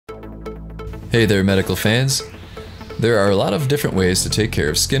Hey there, medical fans. There are a lot of different ways to take care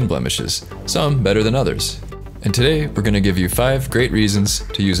of skin blemishes, some better than others. And today we're going to give you 5 great reasons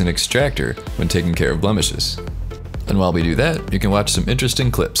to use an extractor when taking care of blemishes. And while we do that, you can watch some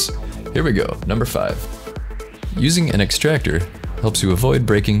interesting clips. Here we go, number 5. Using an extractor helps you avoid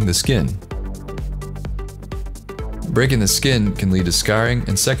breaking the skin. Breaking the skin can lead to scarring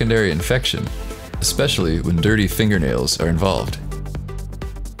and secondary infection, especially when dirty fingernails are involved.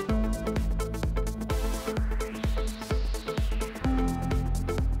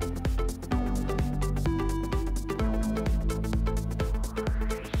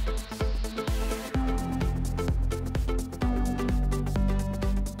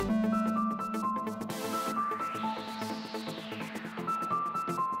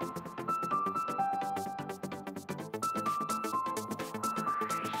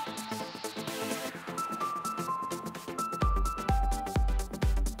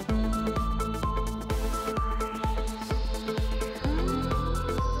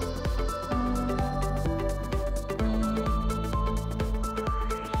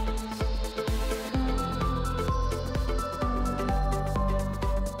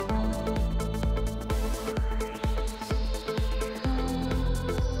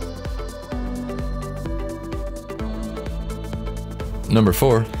 Number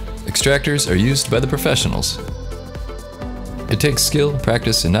 4. Extractors are used by the professionals. It takes skill,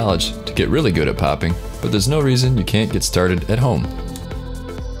 practice, and knowledge to get really good at popping, but there's no reason you can't get started at home.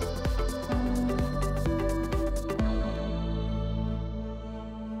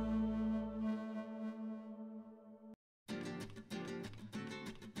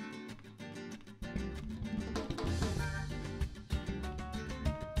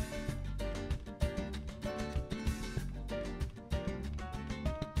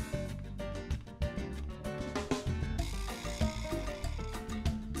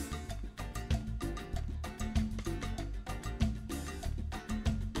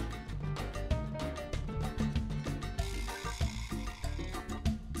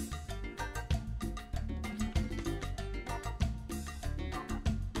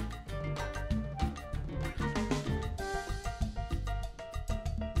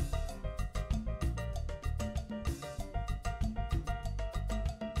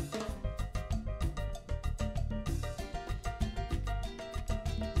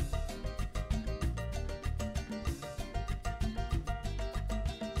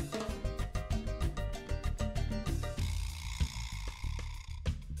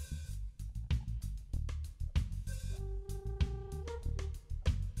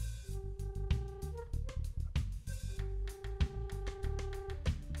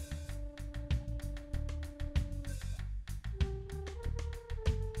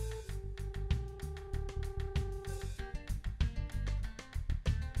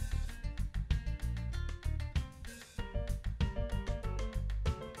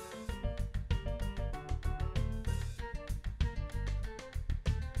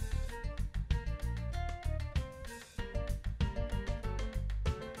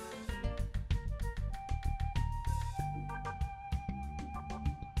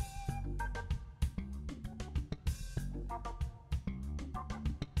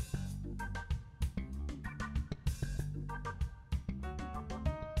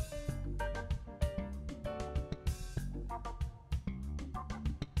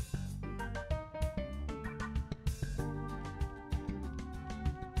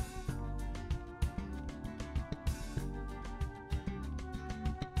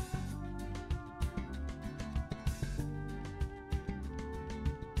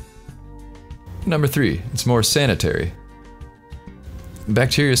 Number 3. It's more sanitary.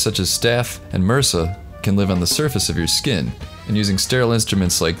 Bacteria such as staph and MRSA can live on the surface of your skin, and using sterile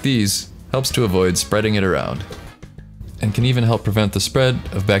instruments like these helps to avoid spreading it around, and can even help prevent the spread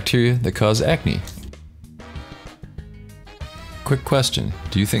of bacteria that cause acne. Quick question,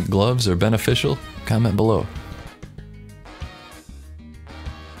 do you think gloves are beneficial? Comment below.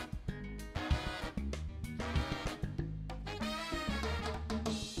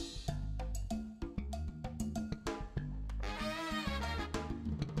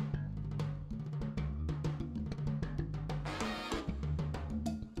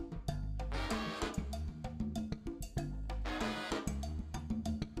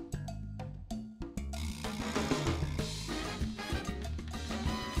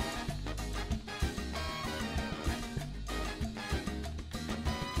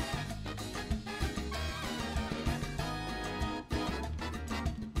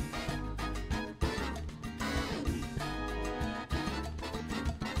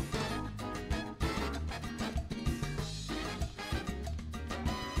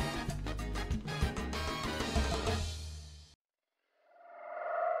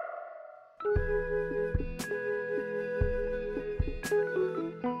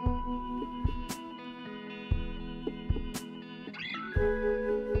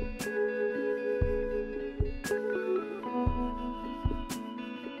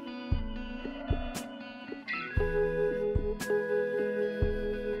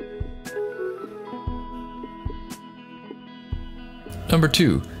 Number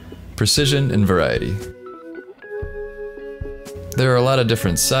 2, precision and variety. There are a lot of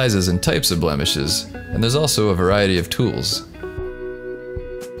different sizes and types of blemishes, and there's also a variety of tools.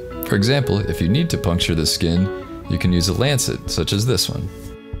 For example, if you need to puncture the skin, you can use a lancet, such as this one.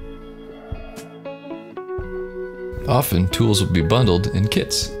 Often, tools will be bundled in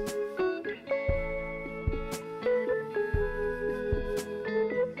kits.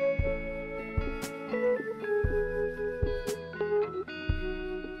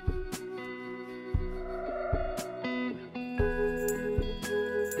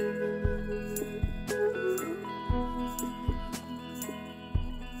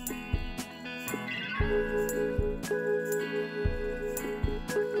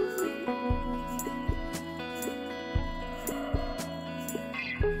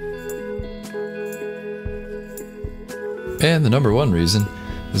 And the number 1 reason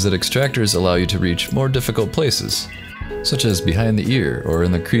is that extractors allow you to reach more difficult places, such as behind the ear or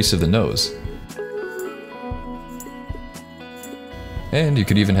in the crease of the nose. And you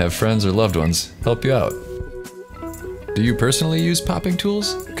could even have friends or loved ones help you out. Do you personally use popping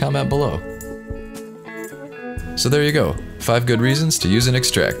tools? Comment below. So there you go, 5 good reasons to use an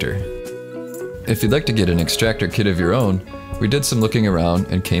extractor. If you'd like to get an extractor kit of your own, we did some looking around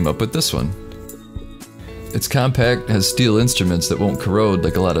and came up with this one. It's compact, has steel instruments that won't corrode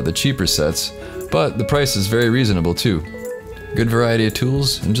like a lot of the cheaper sets, but the price is very reasonable too. Good variety of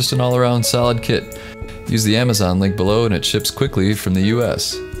tools and just an all-around solid kit. Use the Amazon link below and it ships quickly from the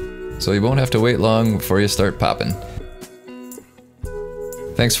US, so you won't have to wait long before you start popping.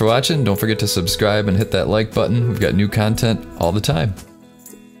 Thanks for watching, don't forget to subscribe and hit that like button, we've got new content all the time.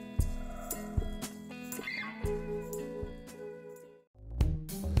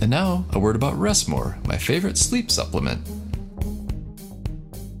 And now, a word about Rest More, my favorite sleep supplement.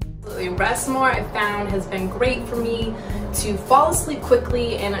 Rest More I found has been great for me to fall asleep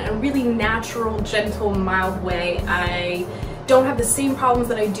quickly in a really natural, gentle, mild way. I don't have the same problems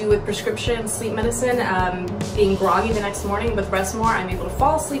that I do with prescription sleep medicine, being groggy the next morning. With Rest More, I'm able to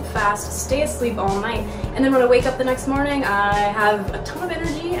fall asleep fast, stay asleep all night, and then when I wake up the next morning, I have a ton of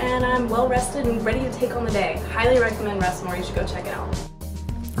energy and I'm well rested and ready to take on the day. Highly recommend Rest More, you should go check it out.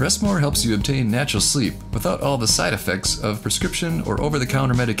 Rest More helps you obtain natural sleep without all the side effects of prescription or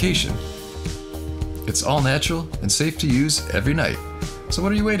over-the-counter medication. It's all natural and safe to use every night. So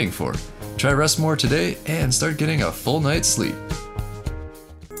what are you waiting for? Try Rest More today and start getting a full night's sleep.